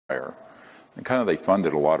And kind of they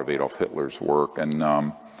funded a lot of Adolf Hitler's work, and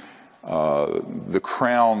the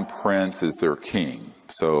Crown Prince is their king.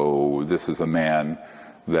 So this is a man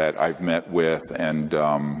that I've met with and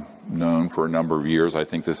known for a number of years. I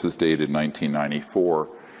think this is dated 1994.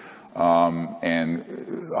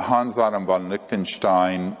 And Hans Adam von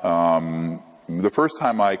Liechtenstein, the first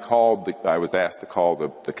time I called, I was asked to call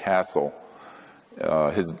the castle.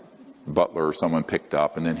 His butler or someone picked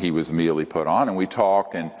up, and then he was immediately put on, and we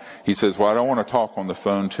talked, and he says, well, I don't want to talk on the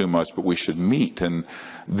phone too much, but we should meet. And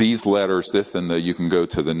these letters, this and you can go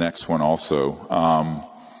to the next one also.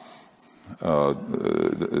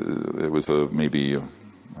 It was maybe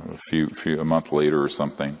a month later or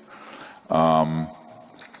something.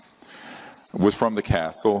 It was from the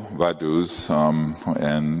castle, Vaduz,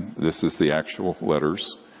 and this is the actual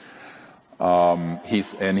letters.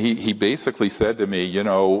 He basically said to me, you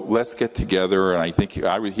know, let's get together. And I think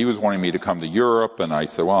he was wanting me to come to Europe, and I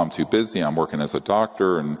said, well, I'm too busy. I'm working as a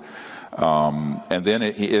doctor. And then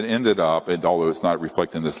it ended up, although it's not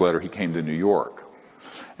reflected in this letter, he came to New York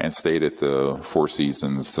and stayed at the Four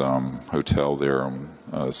Seasons Hotel there in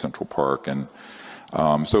Central Park. And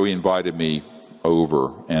so he invited me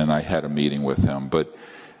over, and I had a meeting with him. But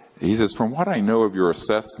he says, from what I know of your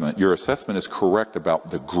assessment is correct about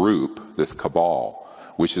the group, this cabal,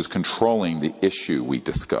 which is controlling the issue we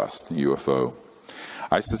discussed, UFO.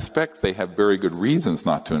 I suspect they have very good reasons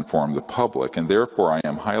not to inform the public, and therefore I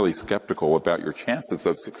am highly skeptical about your chances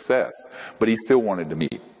of success. But he still wanted to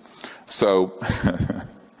meet. So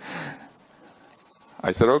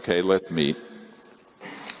I said, okay, let's meet.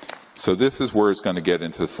 So this is where it's going to get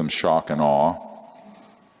into some shock and awe.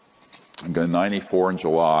 I'm going 94 in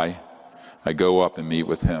July. I go up and meet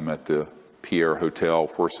with him at the Pierre Hotel,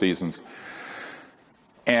 Four Seasons.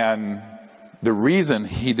 And the reason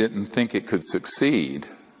he didn't think it could succeed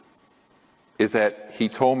is that he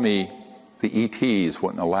told me the ETs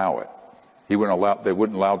wouldn't allow it. They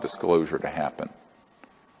wouldn't allow disclosure to happen.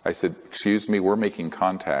 I said, excuse me, we're making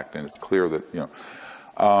contact, and it's clear that, you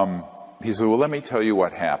know. He said, well, let me tell you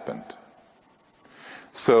what happened.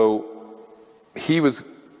 So he was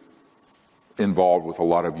involved with a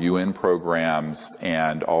lot of UN programs,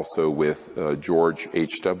 and also with George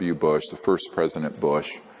H.W. Bush, the first President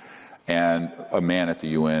Bush, and a man at the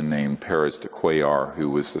UN named Parry de Cuellar,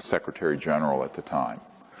 who was the Secretary General at the time.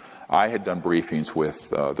 I had done briefings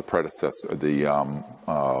with the predecessor, with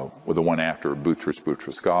the one after Boutros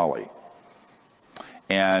Boutros-Ghali.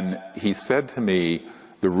 And he said to me,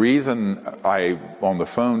 the reason I, on the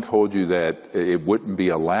phone, told you that it wouldn't be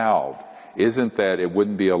allowed isn't that it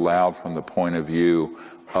wouldn't be allowed from the point of view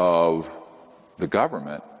of the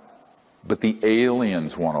government, but the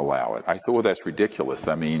aliens won't allow it. I said, well, that's ridiculous.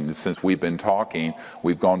 I mean, since we've been talking,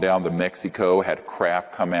 we've gone down to Mexico, had a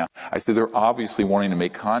craft come out. I said, they're obviously wanting to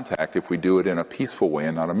make contact if we do it in a peaceful way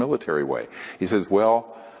and not a military way. He says,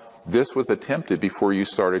 well, this was attempted before you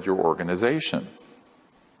started your organization.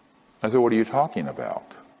 I said, what are you talking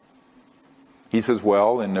about? He says,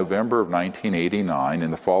 well, in November of 1989, in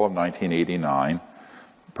the fall of 1989,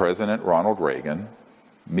 President Ronald Reagan,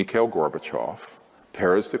 Mikhail Gorbachev,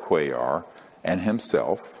 Parry de Cuellar, and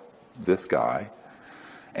himself, this guy,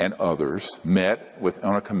 and others met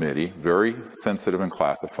on a committee, very sensitive and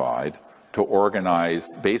classified, to organize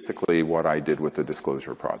basically what I did with the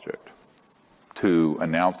Disclosure Project, to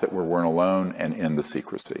announce that we weren't alone and end the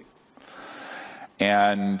secrecy.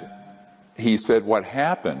 And he said what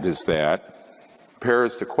happened is that Parry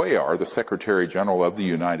de Cuellar, the Secretary General of the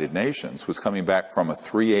United Nations, was coming back from a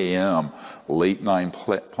 3 a.m. late night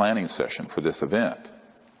planning session for this event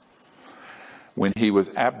when he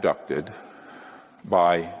was abducted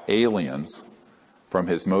by aliens from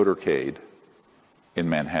his motorcade in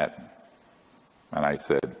Manhattan. And I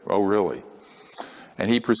said, oh, really?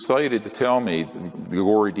 And he proceeded to tell me the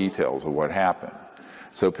gory details of what happened.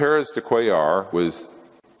 So Parry de Cuellar was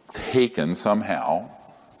taken somehow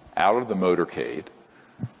out of the motorcade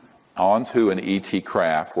onto an ET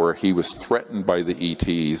craft where he was threatened by the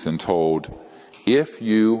ETs and told, if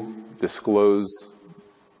you disclose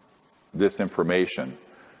this information,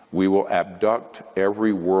 we will abduct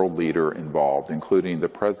every world leader involved, including the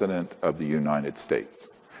President of the United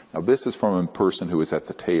States. Now, this is from a person who was at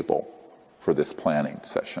the table for this planning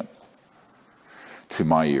session. To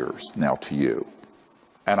my ears, now to you.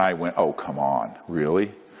 And I went, oh, come on,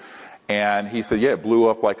 really? And he said, yeah, it blew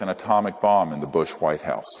up like an atomic bomb in the Bush White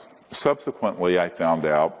House. Subsequently, I found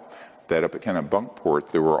out that up at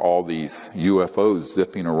Kennebunkport, there were all these UFOs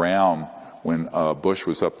zipping around when Bush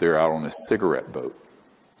was up there out on his cigarette boat.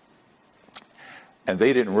 And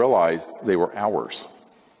they didn't realize they were ours.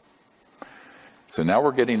 So now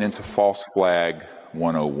we're getting into false flag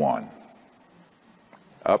 101,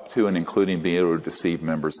 up to and including being able to deceive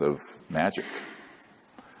members of magic.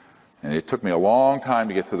 And it took me a long time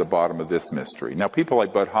to get to the bottom of this mystery. Now, people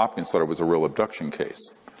like Bud Hopkins thought it was a real abduction case.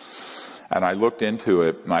 And I looked into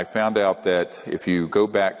it, and I found out that if you go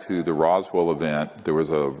back to the Roswell event, there was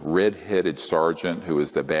a red-headed sergeant who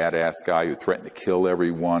was the badass guy who threatened to kill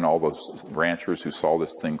everyone, all those ranchers who saw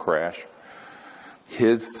this thing crash.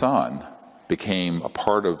 His son became a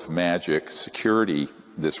part of magic security,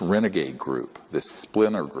 this renegade group, this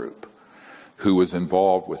splinter group, who was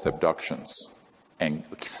involved with abductions and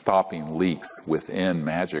stopping leaks within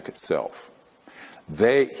magic itself.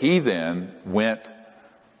 He then went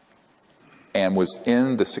and was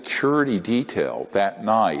in the security detail that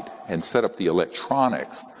night and set up the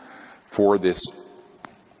electronics for this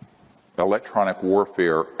electronic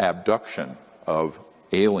warfare abduction of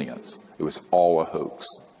aliens. It was all a hoax.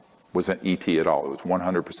 It wasn't ET at all. It was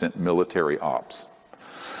 100% military ops.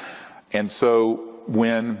 And so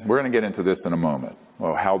we're going to get into this in a moment,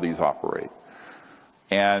 well, how these operate.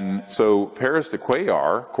 And so Parris de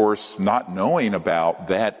Cuellar, of course, not knowing about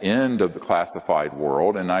that end of the classified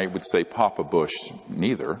world, and I would say Papa Bush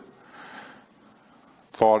neither,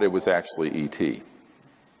 thought it was actually ET.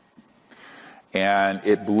 And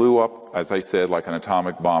it blew up, as I said, like an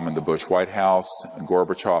atomic bomb in the Bush White House. And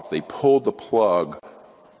Gorbachev, they pulled the plug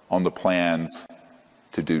on the plans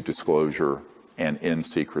to do disclosure and end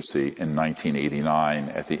secrecy in 1989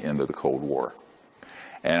 at the end of the Cold War.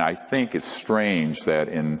 And I think it's strange that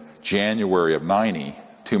in January of '90,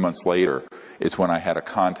 2 months later, it's when I had a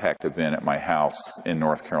contact event at my house in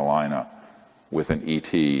North Carolina with an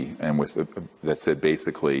ET and that said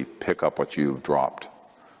basically, pick up what you've dropped,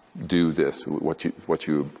 do this, what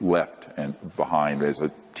you left and behind as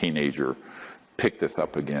a teenager, pick this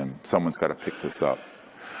up again. Someone's got to pick this up.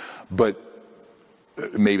 But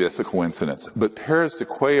maybe that's a coincidence. But Parris de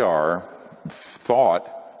Cuellar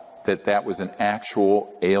thought that was an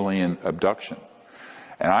actual alien abduction.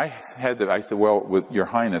 And I said, well, with Your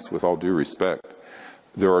Highness, with all due respect,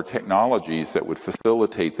 there are technologies that would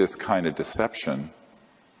facilitate this kind of deception.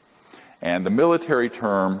 And the military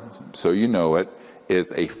term, so you know it,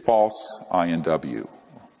 is a false INW,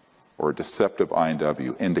 or a deceptive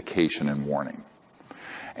INW, indication and warning.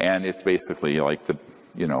 And it's basically like the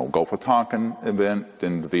Gulf of Tonkin event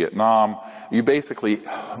in Vietnam. You basically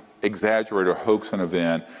exaggerate or hoax an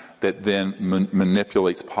event that then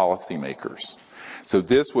manipulates policymakers. So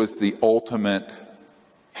this was the ultimate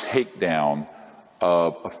takedown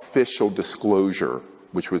of official disclosure,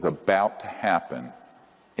 which was about to happen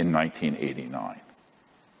in 1989.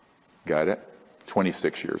 Got it?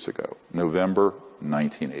 26 years ago, November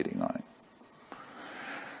 1989.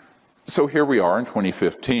 So here we are in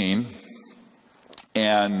 2015,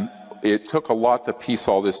 and it took a lot to piece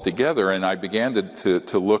all this together, and I began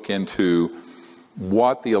to look into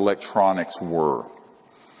what the electronics were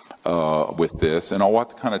with this and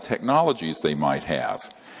what kind of technologies they might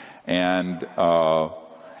have. And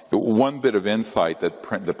one bit of insight that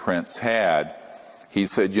the prince had, he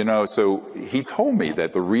said, so he told me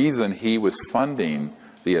that the reason he was funding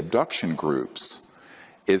the abduction groups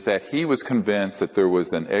is that he was convinced that there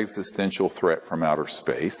was an existential threat from outer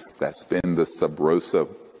space. That's been the Sub Rosa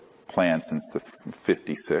plan since the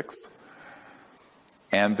 56.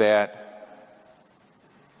 And that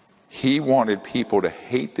he wanted people to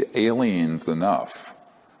hate the aliens enough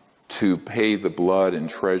to pay the blood and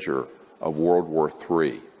treasure of World War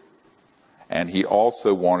III. And he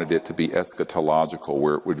also wanted it to be eschatological,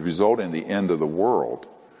 where it would result in the end of the world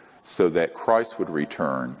so that Christ would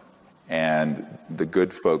return and the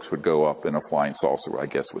good folks would go up in a flying saucer, I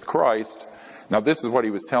guess, with Christ. Now, this is what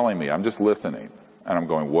he was telling me. I'm just listening. And I'm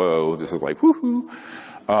going, whoa, this is like, woohoo.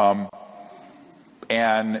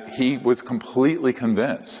 And he was completely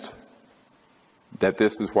convinced that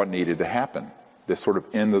this is what needed to happen. This sort of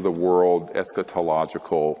end of the world eschatology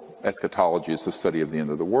is the study of the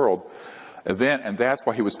end of the world event, and that's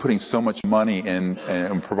why he was putting so much money in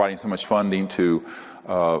and providing so much funding to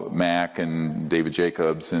Mack and David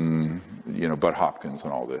Jacobs and Bud Hopkins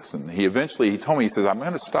and all this. And he told me, he says, I'm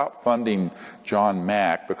going to stop funding John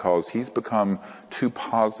Mack because he's become too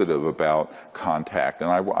positive about contact, and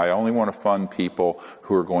I only want to fund people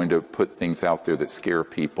who are going to put things out there that scare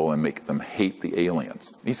people and make them hate the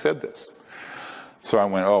aliens. He said this. So I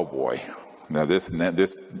went, oh boy. Now this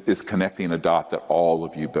is connecting a dot that all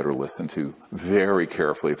of you better listen to very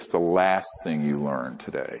carefully if it's the last thing you learn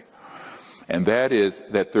today. And that is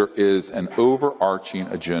that there is an overarching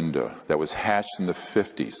agenda that was hatched in the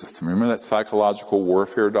 50s. Remember that psychological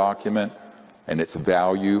warfare document and its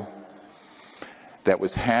value? That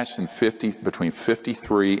was hatched in between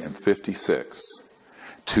 53 and 56.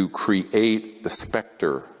 to create the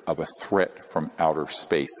specter of a threat from outer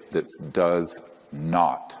space that does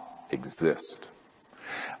not exist.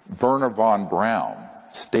 Werner von Braun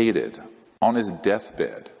stated on his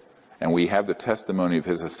deathbed, and we have the testimony of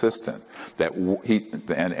his assistant, that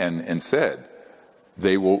and said,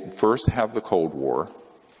 they will first have the Cold War,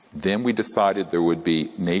 then we decided there would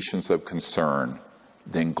be nations of concern,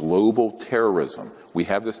 then global terrorism. We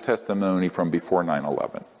have this testimony from before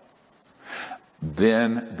 9/11.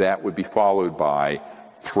 Then that would be followed by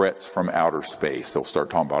threats from outer space. They'll start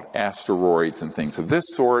talking about asteroids and things of this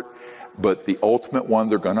sort, but the ultimate one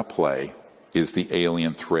they're going to play is the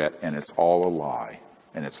alien threat, and it's all a lie,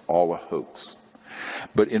 and it's all a hoax.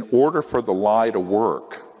 But in order for the lie to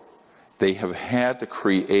work, they have had to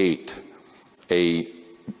create a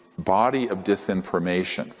body of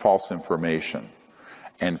disinformation, false information,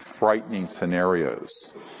 and frightening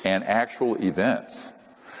scenarios and actual events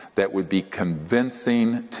that would be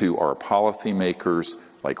convincing to our policymakers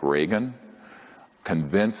like Reagan,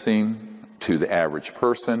 convincing to the average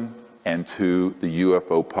person, and to the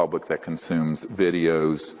UFO public that consumes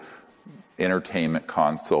videos, entertainment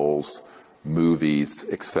consoles, movies,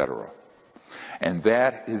 etc. And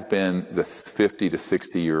that has been the 50 to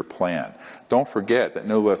 60-year plan. Don't forget that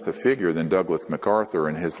no less a figure than Douglas MacArthur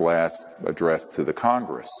in his last address to the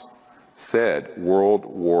Congress said World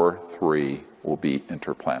War III will be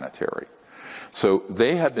interplanetary. So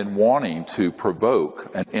they have been wanting to provoke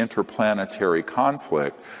an interplanetary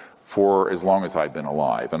conflict for as long as I've been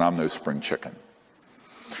alive, and I'm no spring chicken.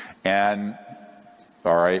 And,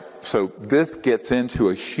 all right, so this gets into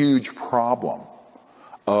a huge problem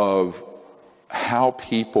of how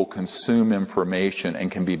people consume information and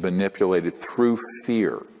can be manipulated through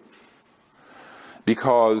fear.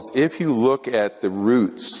 Because if you look at the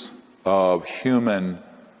roots of human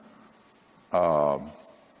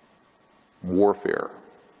warfare,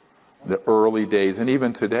 the early days, and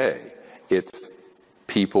even today, it's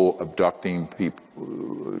people abducting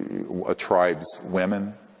a tribe's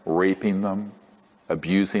women, raping them,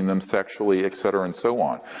 abusing them sexually, etc., and so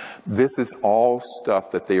on. This is all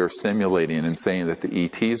stuff that they are simulating and saying that the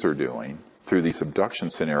ETs are doing through these abduction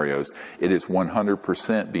scenarios. It is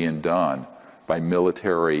 100% being done by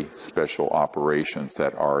military special operations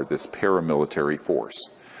that are this paramilitary force.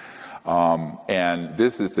 And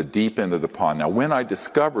this is the deep end of the pond. Now, when I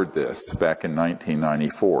discovered this back in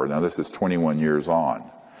 1994, now this is 21 years on,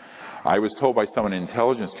 I was told by someone in the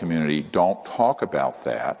intelligence community, don't talk about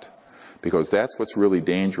that, because that's what's really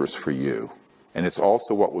dangerous for you. And it's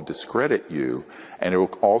also what will discredit you, and it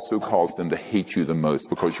will also cause them to hate you the most,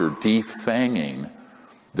 because you're defanging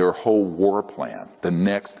their whole war plan. The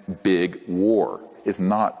next big war is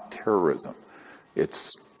not terrorism,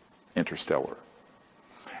 it's interstellar.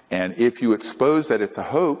 And if you expose that it's a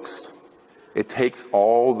hoax, it takes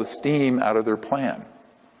all the steam out of their plan.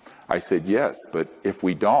 I said, yes, but if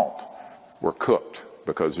we don't, we're cooked,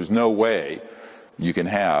 because there's no way you can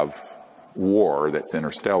have war that's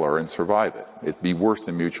interstellar and survive it. It'd be worse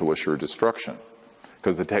than mutual assured destruction,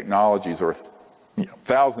 because the technologies are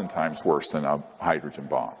 1,000 times worse than a hydrogen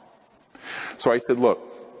bomb. So I said, look,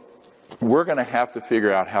 we're going to have to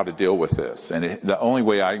figure out how to deal with this, and the only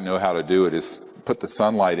way I know how to do it is put the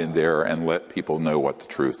sunlight in there and let people know what the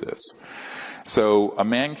truth is. So a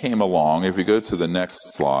man came along. If we go to the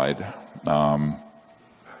next slide,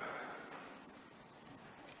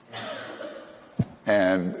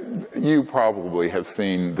 and you probably have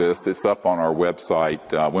seen this. It's up on our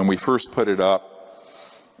website. When we first put it up,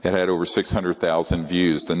 it had over 600,000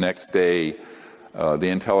 views. The next day, the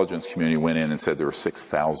intelligence community went in and said there were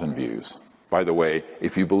 6,000 views. By the way,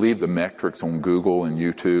 if you believe the metrics on Google and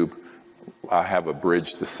YouTube, I have a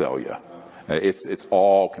bridge to sell you. It's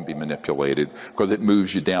all can be manipulated because it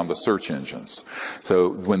moves you down the search engines. So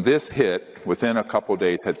when this hit, within a couple of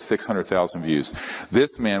days, had 600,000 views.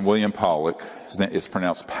 This man, William Pollock, his name is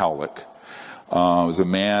pronounced Powlick, was a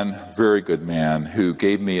man, very good man, who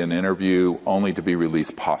gave me an interview only to be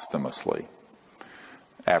released posthumously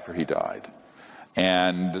after he died.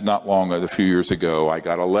 And not long, a few years ago, I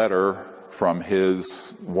got a letter from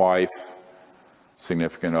his wife,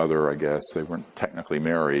 significant other, I guess, they weren't technically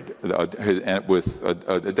married, with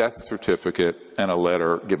a death certificate and a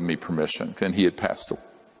letter giving me permission, and he had passed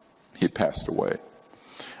away.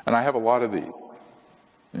 And I have a lot of these,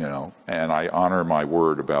 and I honor my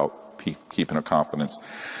word about keeping a confidence.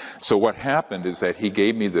 So what happened is that he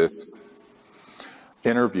gave me this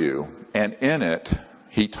interview, and in it,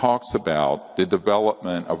 he talks about the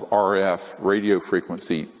development of RF radio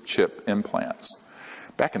frequency chip implants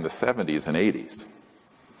back in the 70s and 80s.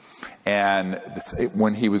 And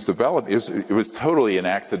when he was developed, it was totally an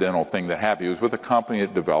accidental thing that happened. He was with a company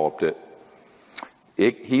that developed it.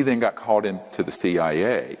 He then got called into the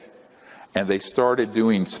CIA, and they started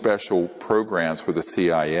doing special programs for the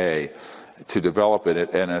CIA to develop it.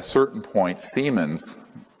 And at a certain point, Siemens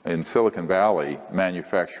in Silicon Valley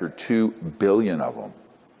manufactured 2 billion of them,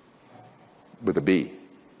 with a B,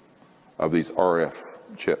 of these RF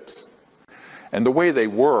chips. And the way they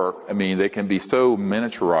work, I mean, they can be so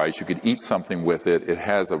miniaturized, you could eat something with it, it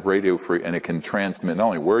has a radio and it can transmit not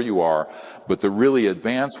only where you are, but the really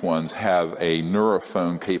advanced ones have a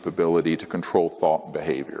neurophone capability to control thought and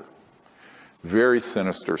behavior. Very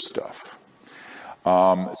sinister stuff.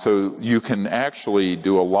 So you can actually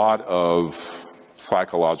do a lot of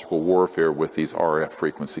psychological warfare with these RF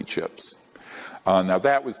frequency chips. Now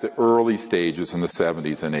that was the early stages in the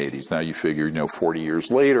 70s and 80s. Now you figure, 40 years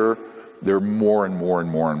later, they're more and more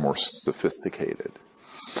and more and more sophisticated.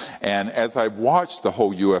 And as I've watched the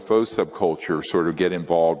whole UFO subculture sort of get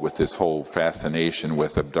involved with this whole fascination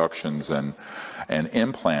with abductions and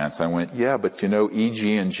implants, I went, yeah, but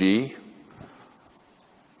EG&G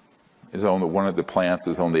is on one of the plants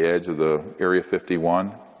is on the edge of the Area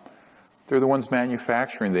 51. They're the ones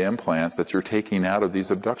manufacturing the implants that you're taking out of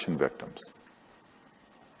these abduction victims.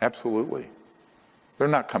 Absolutely. They're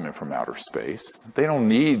not coming from outer space. They don't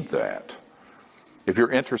need that. If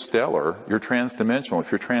you're interstellar, you're transdimensional.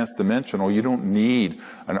 If you're transdimensional, you don't need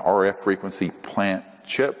an RF frequency plant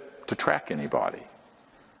chip to track anybody,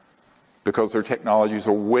 because their technologies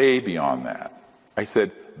are way beyond that. I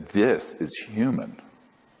said, this is human,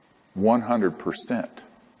 100%.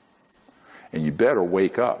 And you better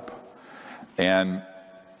wake up. And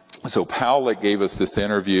so Powlett gave us this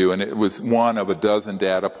interview, and it was one of a dozen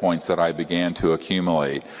data points that I began to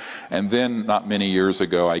accumulate. And then, not many years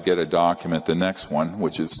ago, I get a document, the next one,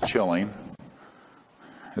 which is chilling.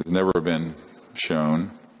 Has never been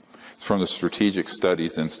shown. It's from the Strategic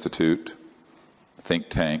Studies Institute, think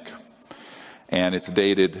tank, and it's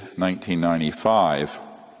dated 1995.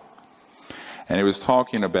 And it was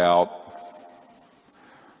talking about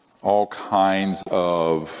all kinds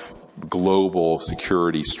of global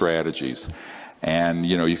security strategies. And,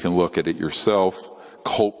 you can look at it yourself,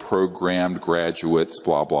 cult programmed graduates,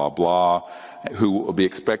 blah, blah, blah, who will be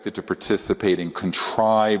expected to participate in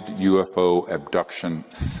contrived UFO abduction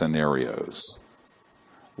scenarios.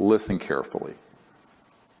 Listen carefully.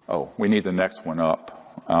 Oh, we need the next one up.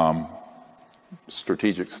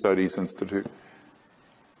 Strategic Studies Institute.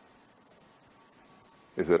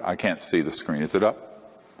 Is it? I can't see the screen. Is it up?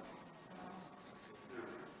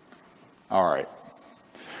 All right.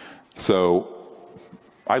 So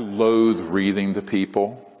I loathe reading to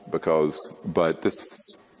people but this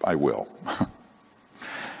I will.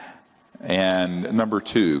 And number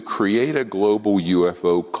 2, create a global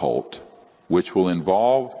UFO cult, which will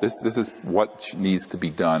involve, this is what needs to be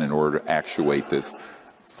done in order to actuate this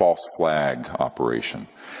false flag operation,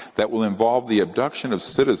 that will involve the abduction of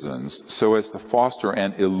citizens so as to foster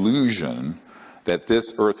an illusion that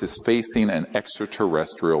this Earth is facing an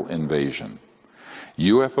extraterrestrial invasion.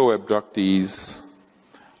 UFO abductees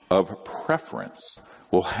of preference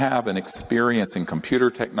will have an experience in computer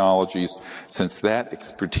technologies, since that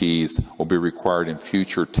expertise will be required in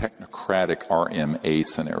future technocratic RMA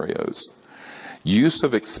scenarios. Use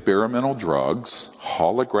of experimental drugs,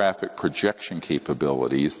 holographic projection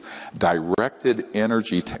capabilities, directed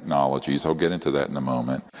energy technologies, I'll get into that in a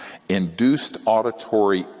moment, induced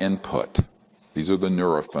auditory input. These are the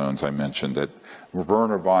neurophones I mentioned that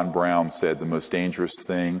Werner von Braun said the most dangerous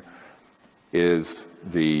thing is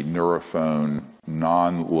the neurophone,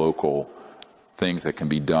 non-local things that can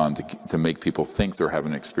be done to make people think they're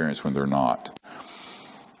having an experience when they're not.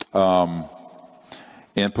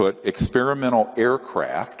 Input experimental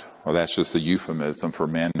aircraft, well, that's just a euphemism for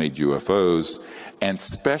man-made UFOs, and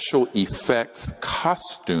special effects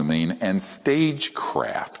costuming and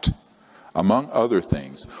stagecraft, among other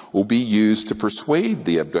things, will be used to persuade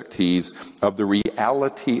the abductees of the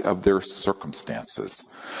reality of their circumstances.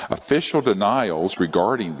 Official denials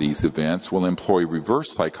regarding these events will employ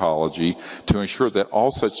reverse psychology to ensure that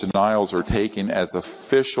all such denials are taken as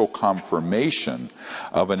official confirmation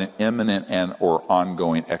of an imminent and/or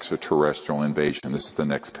ongoing extraterrestrial invasion. This is the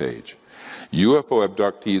next page. UFO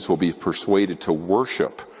abductees will be persuaded to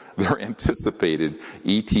worship their anticipated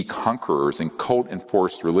ET conquerors in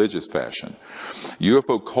cult-enforced religious fashion.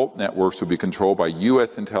 UFO cult networks will be controlled by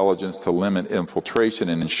U.S. intelligence to limit infiltration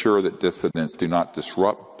and ensure that dissidents do not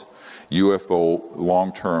disrupt UFO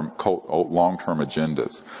long-term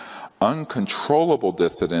agendas. Uncontrollable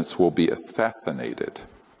dissidents will be assassinated,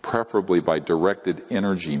 preferably by directed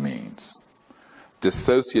energy means.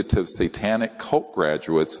 Dissociative satanic cult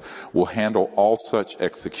graduates will handle all such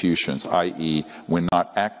executions, i.e., when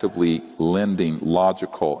not actively lending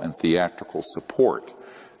logical and theatrical support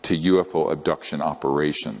to UFO abduction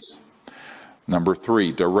operations. Number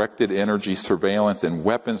 3, directed energy surveillance and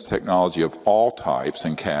weapons technology of all types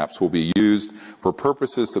and caps will be used for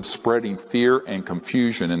purposes of spreading fear and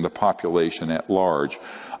confusion in the population at large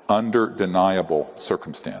under deniable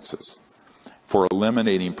circumstances, for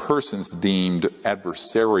eliminating persons deemed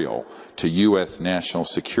adversarial to U.S. national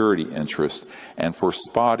security interests, and for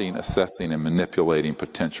spotting, assessing, and manipulating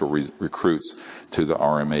potential recruits to the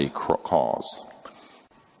RMA cause.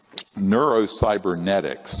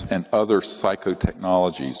 Neurocybernetics and other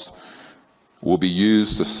psychotechnologies will be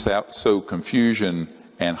used to sow confusion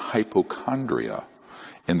and hypochondria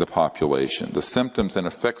in the population. The symptoms and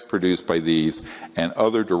effects produced by these and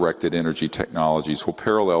other directed energy technologies will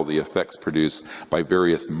parallel the effects produced by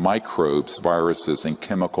various microbes, viruses, and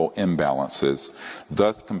chemical imbalances,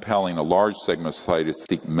 thus compelling a large segment of society to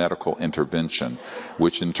seek medical intervention,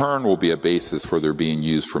 which in turn will be a basis for their being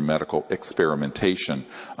used for medical experimentation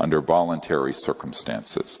under voluntary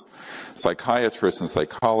circumstances. Psychiatrists and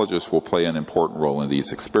psychologists will play an important role in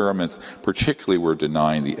these experiments, particularly where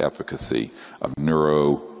denying the efficacy of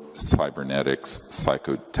neurocybernetics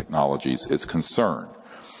psychotechnologies is concerned.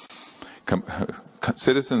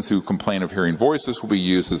 Citizens who complain of hearing voices will be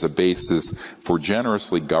used as a basis for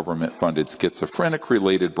generously government-funded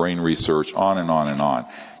schizophrenic-related brain research, on and on and on.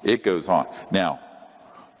 It goes on. Now,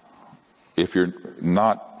 if you're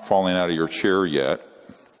not falling out of your chair yet,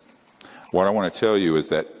 what I want to tell you is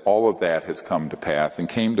that all of that has come to pass and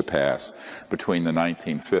came to pass between the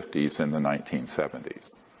 1950s and the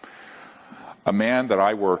 1970s. A man that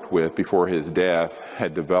I worked with before his death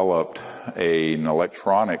had developed an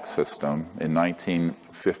electronic system in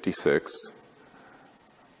 1956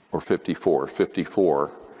 or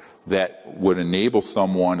 54, that would enable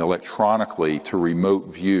someone electronically to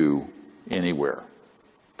remote view anywhere,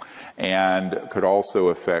 and could also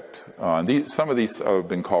affect, some of these have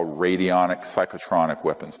been called radionic psychotronic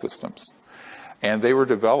weapon systems. And they were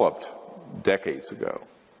developed decades ago.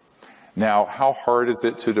 Now, how hard is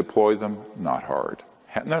it to deploy them? Not hard.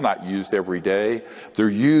 They're not used every day. They're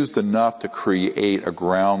used enough to create a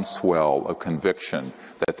groundswell of conviction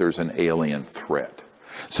that there's an alien threat.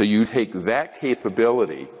 So you take that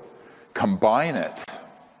capability, combine it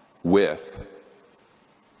with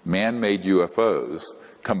man-made UFOs,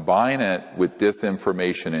 combine it with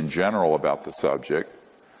disinformation in general about the subject,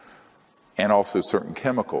 and also certain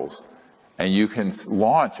chemicals, and you can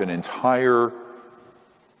launch an entire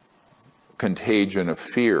contagion of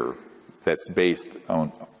fear that's based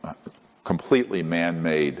on completely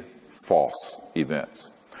man-made false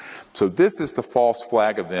events. So this is the false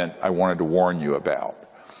flag event I wanted to warn you about.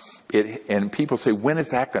 And people say, when is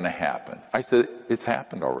that going to happen? I said, it's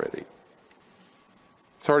happened already.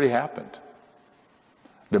 It's already happened.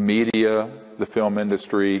 The media, the film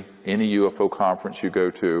industry, any UFO conference you go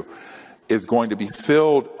to is going to be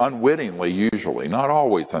filled unwittingly, usually, not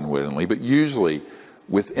always unwittingly, but usually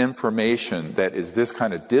with information that is this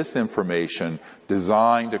kind of disinformation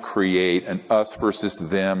designed to create an us versus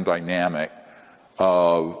them dynamic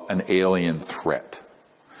of an alien threat.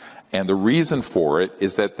 And the reason for it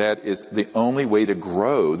is that that is the only way to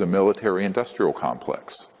grow the military-industrial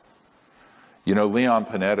complex. You know, Leon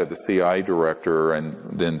Panetta, the CIA director and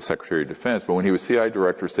then Secretary of Defense, but when he was CIA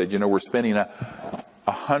director, said, you know, we're spending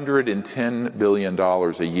 $110 billion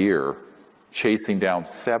a year chasing down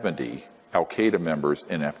 70 al-Qaeda members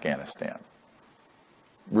in Afghanistan.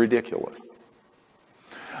 Ridiculous.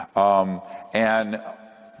 And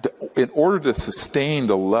in order to sustain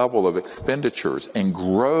the level of expenditures and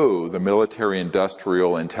grow the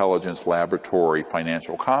military-industrial intelligence laboratory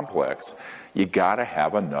financial complex, you got to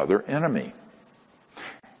have another enemy.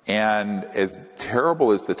 And as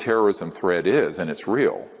terrible as the terrorism threat is, and it's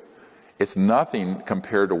real, it's nothing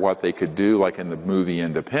compared to what they could do, like in the movie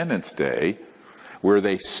Independence Day, where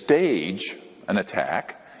they stage an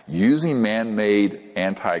attack using man-made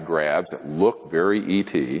anti-gravs that look very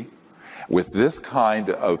ET, with this kind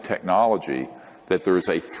of technology, that there's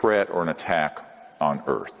a threat or an attack on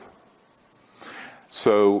Earth.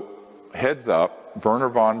 So, heads up, Werner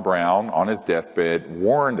von Braun, on his deathbed,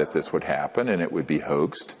 warned that this would happen and it would be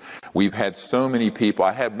hoaxed. We've had so many people.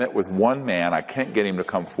 I have met with one man, I can't get him to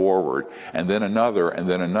come forward, and then another, and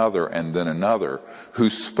then another, and then another, who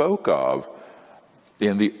spoke of,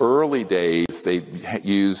 in the early days, they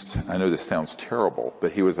used, I know this sounds terrible,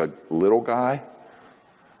 but he was a little guy,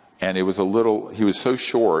 and it was a little, he was so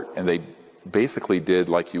short, and they basically did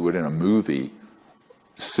like you would in a movie,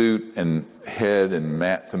 suit and head and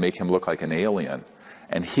mat to make him look like an alien.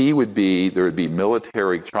 And there would be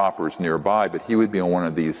military choppers nearby, but he would be on one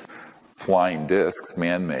of these flying discs,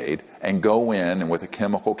 man-made, and go in and with a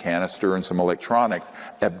chemical canister and some electronics,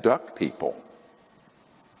 abduct people.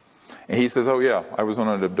 And he says, oh yeah, I was on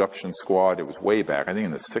an abduction squad. It was way back, I think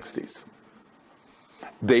in the 60s.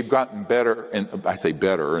 They've gotten better, and I say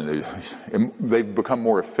better, and they've become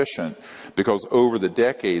more efficient because over the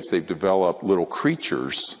decades they've developed little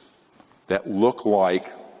creatures that look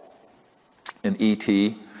like an ET.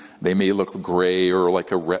 They may look gray or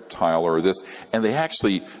like a reptile or this, and they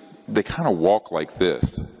kind of walk like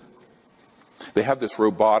this. They have this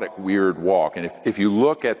robotic, weird walk, and if you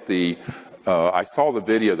look at I saw the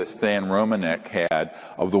video that Stan Romanek had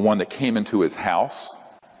of the one that came into his house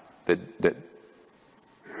that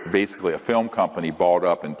basically a film company bought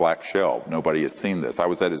up in Black Shell. Nobody has seen this. I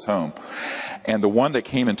was at his home. And the one that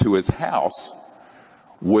came into his house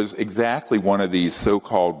was exactly one of these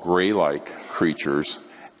so-called gray-like creatures.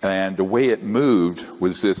 And the way it moved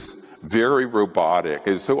was this very robotic.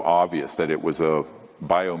 It was so obvious that it was a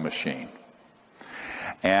biomachine.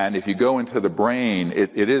 And if you go into the brain,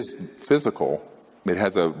 it is physical. It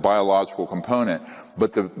has a biological component,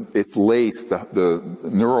 but it's laced, the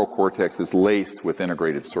neural cortex is laced with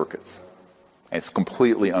integrated circuits. And it's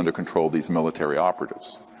completely under control of these military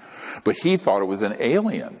operatives. But he thought it was an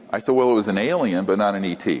alien. I said, well, it was an alien, but not an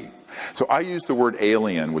ET. So I used the word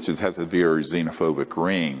alien, which has a very xenophobic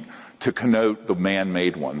ring, to connote the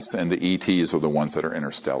man-made ones, and the ETs are the ones that are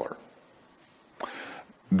interstellar.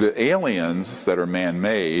 The aliens that are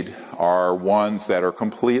man-made are ones that are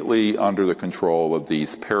completely under the control of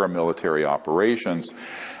these paramilitary operations.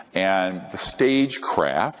 And the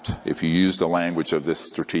stagecraft, if you use the language of this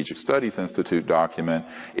Strategic Studies Institute document,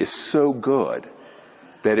 is so good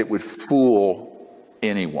that it would fool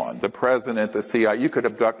anyone. The president, the CIA, you could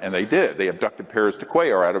abduct, and they did. They abducted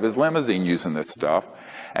Parry2667 out of his limousine using this stuff,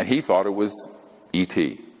 and he thought it was ET.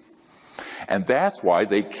 And that's why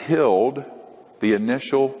they killed the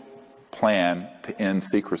initial plan to end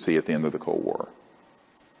secrecy at the end of the Cold War.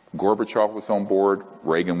 Gorbachev was on board,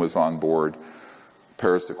 Reagan was on board,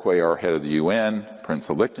 Parry2667, head of the UN, Prince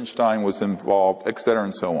of Liechtenstein was involved, et cetera,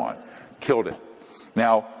 and so on. Killed it.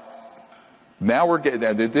 Now we're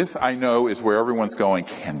getting, this I know is where everyone's going,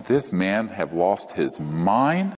 can this man have lost his mind?